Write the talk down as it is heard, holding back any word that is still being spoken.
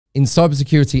In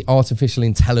cybersecurity, artificial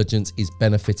intelligence is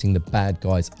benefiting the bad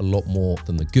guys a lot more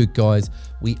than the good guys.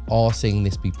 We are seeing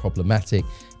this be problematic.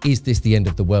 Is this the end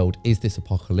of the world? Is this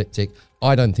apocalyptic?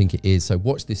 I don't think it is. So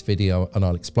watch this video and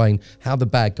I'll explain how the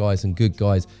bad guys and good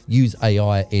guys use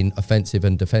AI in offensive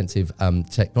and defensive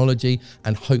technology,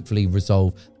 and hopefully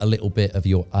resolve a little bit of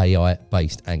your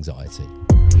AI-based anxiety.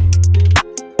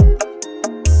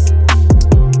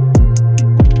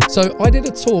 So I did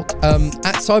a talk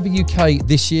at Cyber UK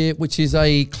this year, which is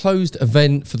a closed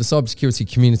event for the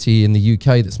cybersecurity community in the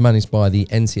UK that's managed by the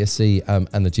NCSC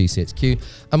and the GCHQ.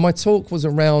 And my talk was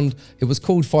around, it was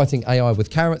called Fighting AI with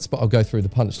Carrots, but I'll go through the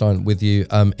punchline with you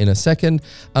in a second.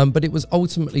 But it was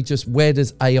ultimately just, where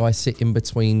does AI sit in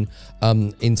between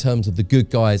in terms of the good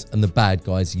guys and the bad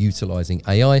guys utilizing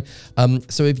AI?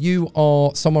 So if you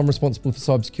are someone responsible for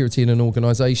cybersecurity in an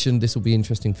organization, this will be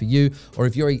interesting for you. Or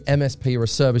if you're a MSP or a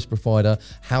service provider,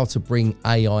 how to bring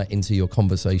AI into your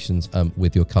conversations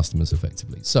with your customers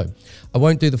effectively. So I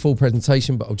won't do the full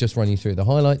presentation, but I'll just run you through the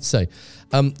highlights. So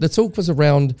the talk was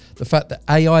around the fact that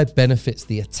AI benefits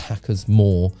the attackers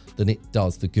more than it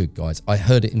does the good guys. I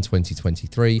heard it in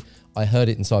 2023. I heard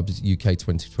it in Cyber UK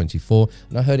 2024,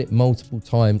 and I heard it multiple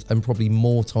times, and probably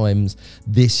more times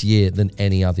this year than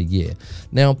any other year.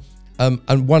 Now,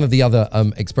 and one of the other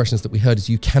expressions that we heard is,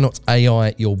 you cannot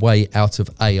AI your way out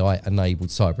of AI-enabled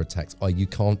cyber attacks. You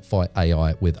can't fight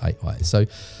AI with AI. So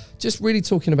just really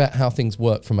talking about how things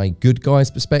work from a good guy's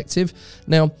perspective.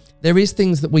 Now, there is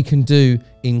things that we can do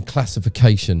in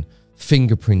classification,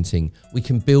 fingerprinting. We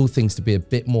can build things to be a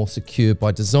bit more secure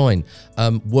by design,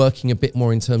 working a bit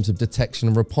more in terms of detection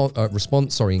and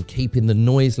response, and keeping the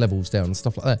noise levels down and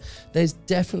stuff like that. There's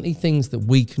definitely things that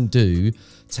we can do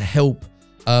to help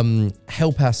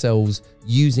ourselves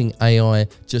using AI,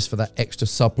 just for that extra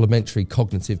supplementary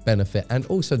cognitive benefit, and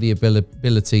also the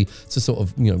ability to sort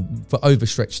of, for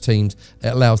overstretched teams, it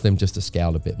allows them just to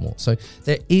scale a bit more. So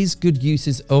there is good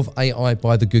uses of AI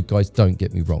by the good guys, don't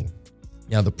get me wrong.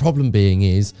 Now, the problem being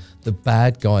is the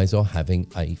bad guys are having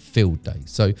a field day.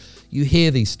 So you hear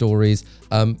these stories,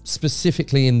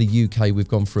 specifically in the UK, we've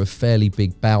gone through a fairly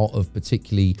big bout of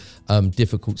particularly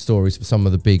difficult stories for some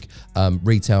of the big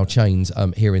retail chains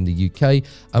here in the UK.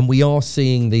 And we are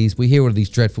seeing these, we hear all of these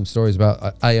dreadful stories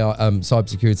about AI,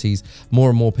 cybersecurities. More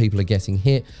and more people are getting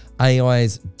hit. AI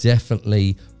is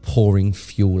definitely pouring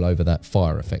fuel over that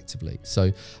fire effectively.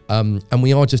 So, and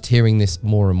we are just hearing this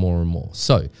more and more and more.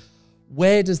 So,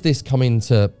 where does this come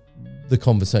into the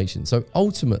conversation? So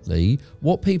ultimately,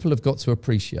 what people have got to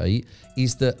appreciate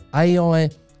is that AI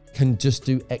can just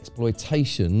do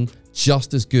exploitation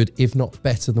just as good, if not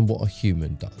better, than what a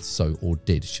human does. So, or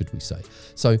did, should we say.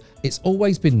 So it's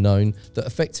always been known that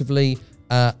effectively,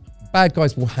 bad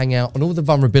guys will hang out on all the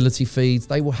vulnerability feeds.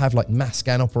 They will have like mass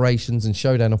scan operations and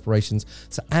showdown operations.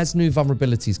 So as new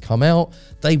vulnerabilities come out,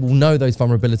 they will know those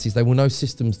vulnerabilities. They will know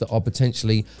systems that are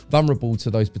potentially vulnerable to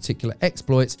those particular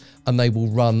exploits, and they will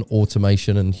run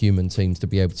automation and human teams to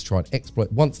be able to try and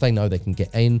exploit. Once they know they can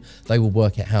get in, they will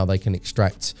work out how they can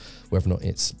extract, whether or not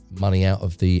it's money out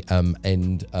of the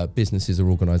end businesses or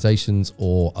organizations,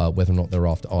 or whether or not they're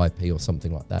after IP or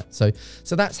something like that.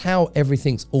 So that's how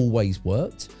everything's always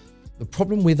worked. The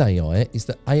problem with AI is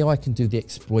that AI can do the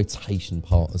exploitation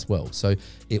part as well. So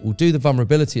it will do the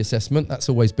vulnerability assessment. That's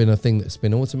always been a thing that's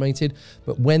been automated.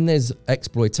 But when there's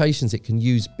exploitations, it can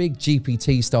use big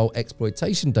GPT style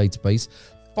exploitation database,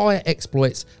 fire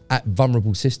exploits at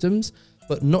vulnerable systems,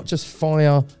 but not just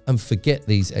fire and forget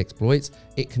these exploits.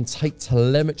 It can take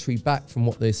telemetry back from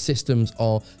what their systems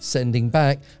are sending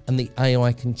back, and the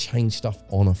AI can change stuff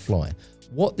on a fly.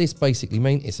 What this basically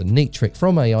means, it's a neat trick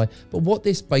from AI, but what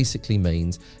this basically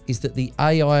means is that the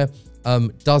AI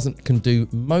can do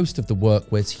most of the work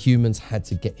where humans had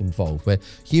to get involved, where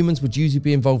humans would usually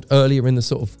be involved earlier in the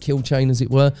sort of kill chain, as it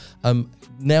were.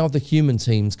 Now the human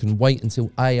teams can wait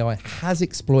until AI has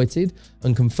exploited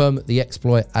and confirm that the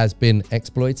exploit has been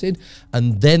exploited,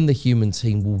 and then the human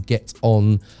team will get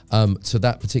on to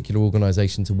that particular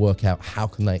organization to work out how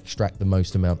can they extract the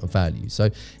most amount of value.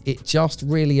 So it just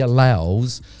really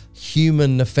allows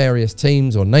human nefarious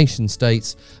teams or nation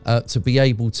states to be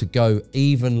able to go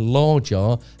even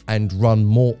larger and run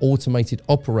more automated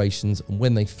operations. And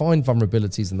when they find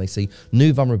vulnerabilities and they see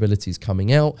new vulnerabilities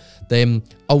coming out, then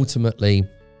ultimately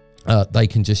they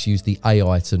can just use the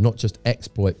AI to not just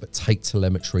exploit, but take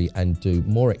telemetry and do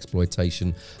more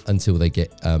exploitation until they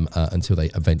get until they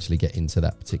eventually get into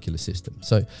that particular system.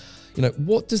 So,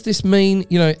 what does this mean?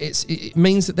 It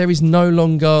means that there is no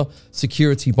longer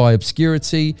security by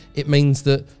obscurity. It means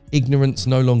that ignorance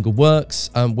no longer works.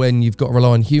 When you've got to rely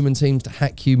on human teams to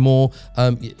hack you more,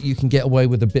 you can get away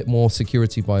with a bit more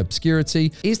security by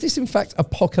obscurity. Is this in fact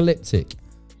apocalyptic?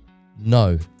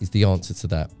 No, is the answer to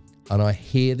that. And I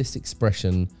hear this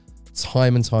expression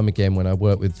time and time again when I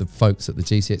work with the folks at the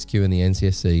GCHQ and the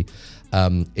NCSC.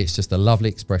 It's just a lovely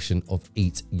expression of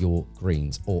eat your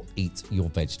greens or eat your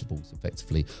vegetables,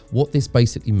 effectively. What this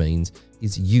basically means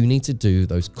is you need to do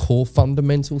those core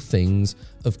fundamental things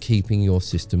of keeping your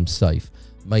system safe,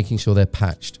 making sure they're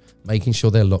patched, making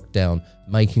sure they're locked down,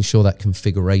 making sure that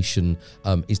configuration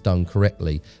is done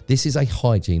correctly. This is a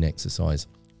hygiene exercise.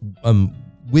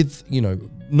 With,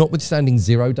 notwithstanding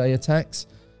zero-day attacks,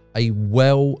 a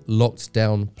well locked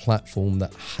down platform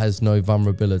that has no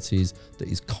vulnerabilities, that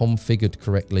is configured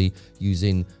correctly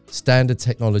using standard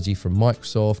technology from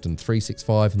Microsoft and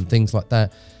 365 and things like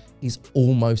that, is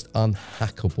almost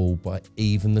unhackable by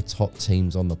even the top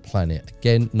teams on the planet.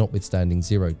 Again, notwithstanding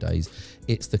 0 days,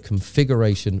 it's the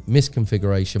configuration,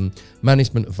 misconfiguration,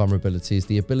 management of vulnerabilities,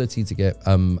 the ability to get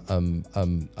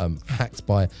hacked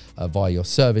by via your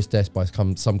service desk by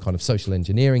some kind of social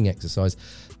engineering exercise.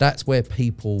 That's where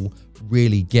people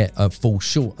really fall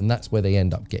short, and that's where they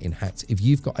end up getting hacked. If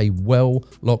you've got a well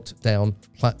locked down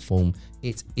platform,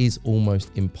 it is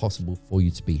almost impossible for you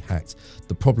to be hacked.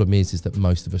 The problem is that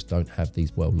most of us don't have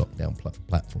these well locked down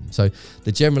platforms. So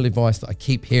the general advice that I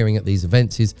keep hearing at these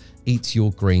events is eat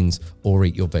your greens or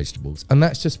eat your vegetables. And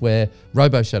that's just where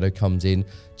RoboShadow comes in,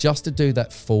 just to do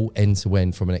that full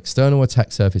end-to-end from an external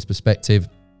attack surface perspective,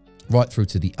 right through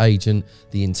to the agent,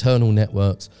 the internal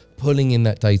networks, pulling in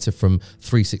that data from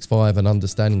 365 and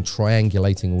understanding,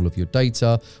 triangulating all of your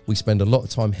data. We spend a lot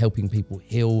of time helping people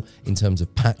heal in terms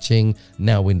of patching,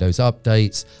 now Windows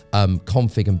updates,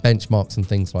 config and benchmarks and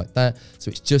things like that. So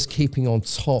it's just keeping on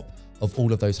top of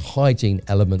all of those hygiene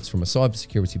elements from a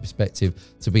cybersecurity perspective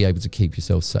to be able to keep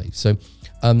yourself safe. So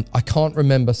I can't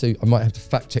remember, so I might have to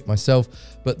fact check myself,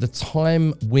 but the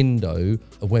time window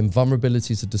of when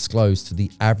vulnerabilities are disclosed to the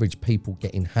average people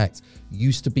getting hacked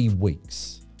used to be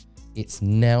weeks. It's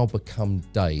now become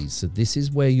days. So this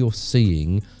is where you're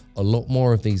seeing a lot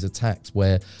more of these attacks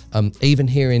where even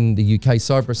here in the UK,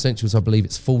 Cyber Essentials, I believe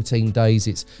it's 14 days.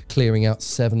 It's clearing out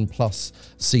 7+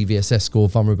 CVSS score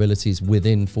vulnerabilities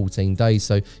within 14 days.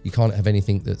 So you can't have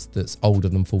anything that's older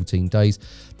than 14 days.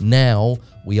 Now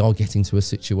we are getting to a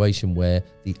situation where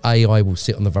the AI will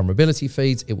sit on the vulnerability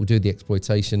feeds. It will do the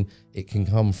exploitation. It can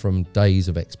come from days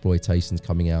of exploitations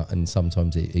coming out, and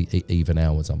sometimes even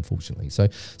hours, unfortunately. So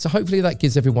hopefully that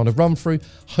gives everyone a run through.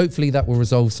 Hopefully that will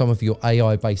resolve some of your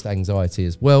AI-based anxiety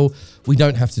as well. We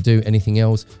don't have to do anything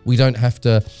else. We don't have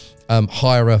to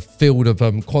hire a field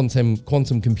of quantum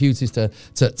computers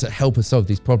to help us solve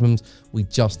these problems. We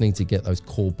just need to get those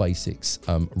core basics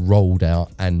rolled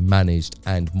out and managed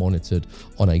and monitored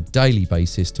on a daily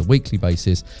basis to weekly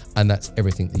basis, and that's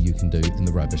everything that you can do in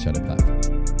the RoboShadow platform.